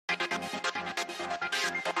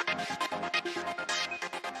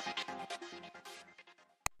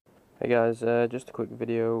Hey guys, just a quick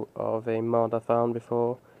video of a mod I found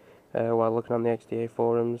before while looking on the XDA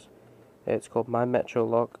forums. It's called My Metro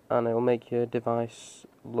Lock, and it'll make your device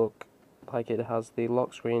look like it has the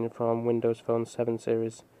lock screen from Windows Phone 7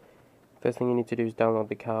 series. First thing you need to do is download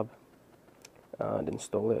the cab and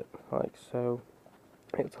install it like so.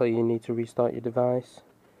 It'll tell you need to restart your device.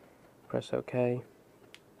 Press OK.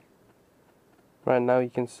 Right now you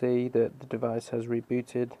can see that the device has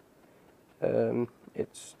rebooted.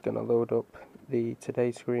 It's going to load up the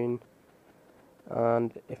Today screen,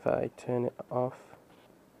 and if I turn it off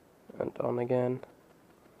and on again,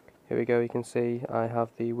 here we go, you can see I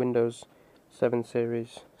have the Windows 7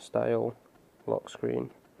 series style lock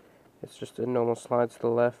screen. It's just a normal slide to the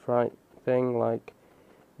left right thing like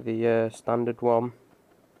the standard one.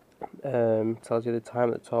 Tells you the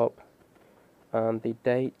time at the top and the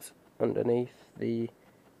date underneath. The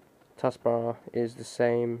taskbar is the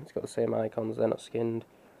same, it's got the same icons, they're not skinned.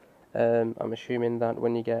 I'm assuming that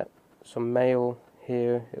when you get some mail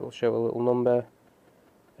here, it will show a little number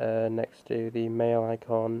next to the mail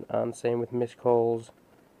icon, and same with missed calls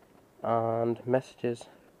and messages.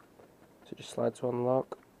 So just slide to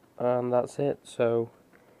unlock, and that's it. So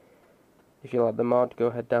if you like the mod, go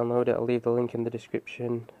ahead, download it. I'll leave the link in the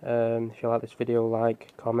description. If you like this video,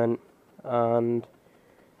 like, comment, and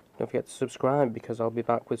don't forget to subscribe, because I'll be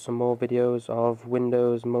back with some more videos of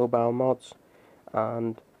Windows mobile mods.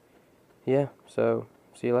 And yeah, so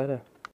see you later.